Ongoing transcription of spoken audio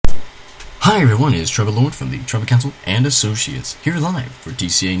Hi everyone, it's Trumpet Lord from the Trumpet Council and Associates, here live for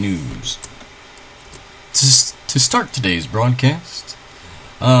TCA News. To start today's broadcast,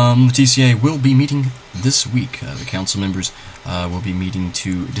 the TCA will be meeting this week. The council members will be meeting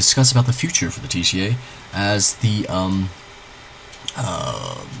to discuss about the future for the TCA as the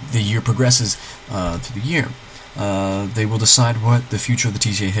year progresses through the year. They will decide what the future of the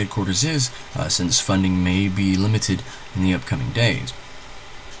TCA headquarters is, since funding may be limited in the upcoming days.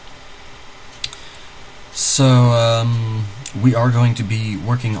 So, we are going to be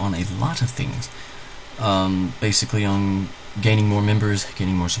working on a lot of things, basically on gaining more members,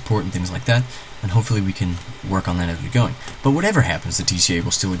 getting more support and things like that, and hopefully we can work on that as we're going. But whatever happens, the TCA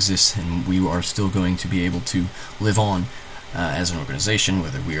will still exist, and we are still going to be able to live on as an organization,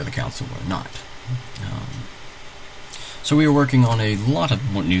 whether we are the council or not. So we are working on a lot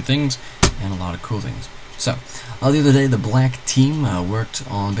of new things, and a lot of cool things. So, the other day the black team worked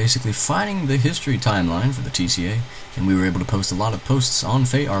on basically finding the history timeline for the TCA, and we were able to post a lot of posts on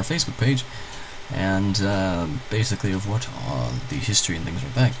our Facebook page, and basically of what the history and things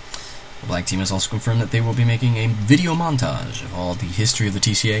are like. The black team has also confirmed that they will be making a video montage of all the history of the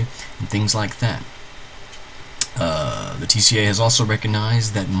TCA and things like that. The TCA has also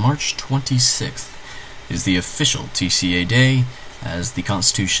recognized that March 26th is the official TCA day, as the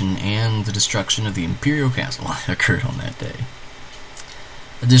Constitution and the destruction of the Imperial Castle occurred on that day.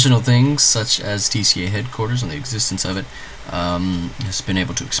 Additional things, such as TCA headquarters and the existence of it, has been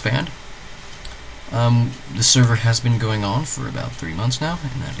able to expand. The server has been going on for about 3 months now,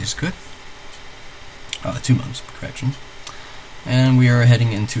 and that is good. 2 months, correction. And we are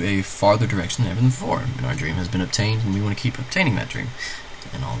heading into a farther direction than ever before. And our dream has been obtained, and we want to keep obtaining that dream,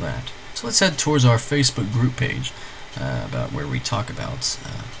 and all that. So let's head towards our Facebook group page, about where we talk about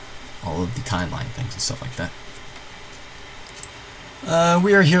all of the timeline things and stuff like that.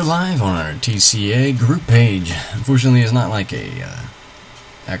 We are here live on our TCA group page. Unfortunately, it's not like a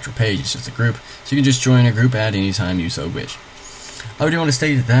actual page, it's just a group, so you can just join a group at any time you so wish. I do want to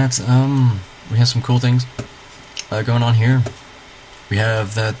state that we have some cool things going on here. We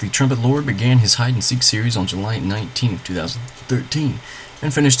have that the Trumpet Lord began his hide-and-seek series on July 19th, 2013,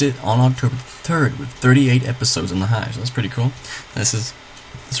 and finished it on October 3rd with 38 episodes in the hive, so that's pretty cool. This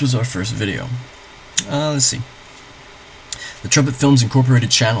was our first video. Let's see. The Trumpet Films Incorporated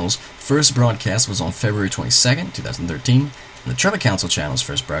channel's first broadcast was on February 22nd, 2013, and the Trumpet Council channel's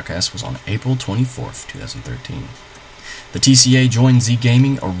first broadcast was on April 24th, 2013. The TCA joined Z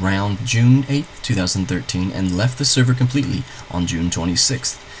Gaming around June 8th, 2013, and left the server completely on June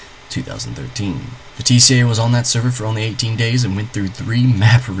 26th, 2013. The TCA was on that server for only 18 days and went through 3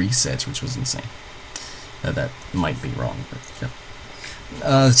 map resets, which was insane. That might be wrong, but yeah.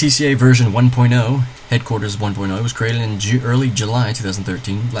 The TCA version 1.0, Headquarters 1.0, was created in early July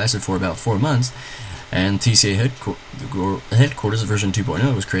 2013, lasted for about 4 months, and TCA Headquarters version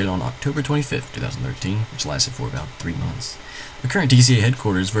 2.0 was created on October 25th, 2013, which lasted for about 3 months. The current TCA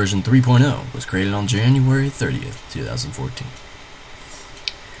Headquarters version 3.0 was created on January 30th, 2014.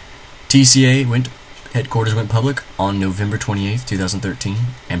 TCA Headquarters went public on November 28th, 2013,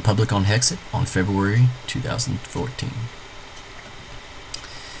 and public on Hexit on February 2014.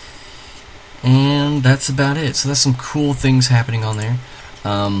 And that's about it. So that's some cool things happening on there.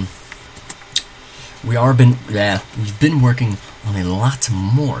 We've been working on a lot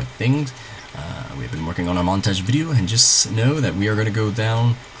more things. We've been working on a montage video, and just know that we are going to go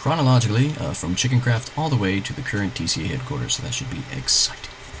down chronologically from Chickencraft all the way to the current TCA headquarters, so that should be exciting.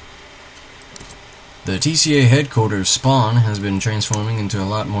 The TCA headquarters spawn has been transforming into a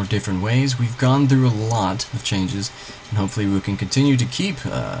lot more different ways. We've gone through a lot of changes, and hopefully we can continue to keep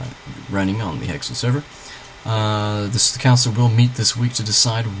running on the Hexel server. The council will meet this week to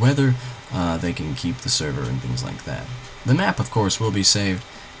decide whether they can keep the server and things like that. The map, of course, will be saved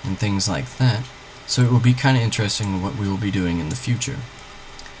and things like that, so it will be kind of interesting what we will be doing in the future.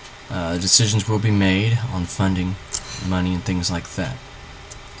 Decisions will be made on funding, money, and things like that.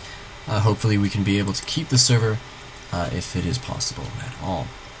 Hopefully we can be able to keep the server if it is possible at all.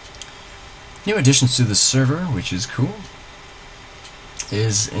 New additions to the server, which is cool,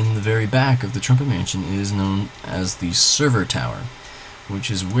 is in the very back of the Trumpet Mansion, is known as the server tower, which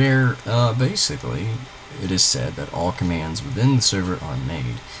is where basically it is said that all commands within the server are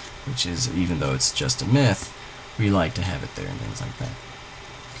made, which is, even though it's just a myth, we like to have it there and things like that.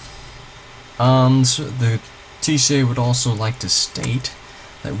 So the TCA would also like to state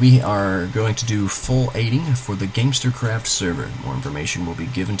that we are going to do full aiding for the GamesterCraft server. More information will be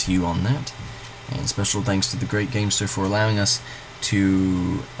given to you on that. And special thanks to the great Gamester for allowing us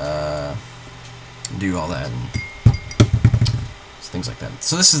to do all that. And things like that.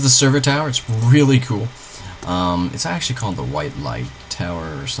 So this is the server tower. It's really cool. It's actually called the White Light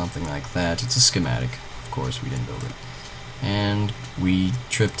Tower or something like that. It's a schematic. Of course, we didn't build it. And we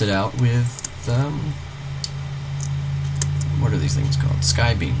tripped it out with, what are these things called?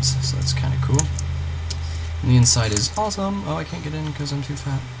 Sky beams. So that's kind of cool. And the inside is awesome. Oh, I can't get in because I'm too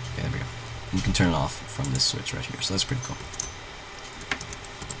fat. Okay, there we go. You can turn it off from this switch right here, so that's pretty cool.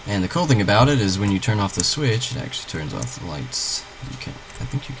 And the cool thing about it is when you turn off the switch, it actually turns off the lights. You can, I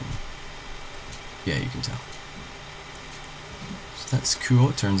think you can, yeah, you can tell. So that's cool,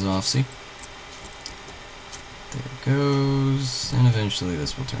 it turns it off, see? There it goes, and eventually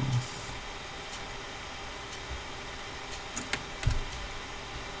this will turn off.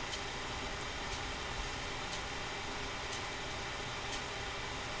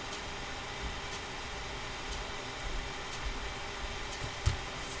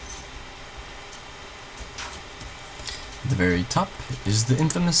 At the very top is the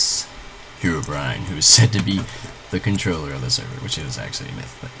infamous Herobrine, who is said to be the controller of the server, which is actually a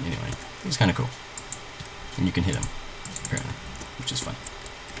myth, but anyway, he's kind of cool. And you can hit him, apparently, which is fun.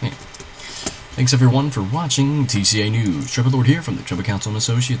 Anyway, thanks everyone for watching TCA News. Trumpet Lord here from the Trumpet Council and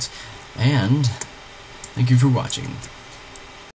Associates, and thank you for watching.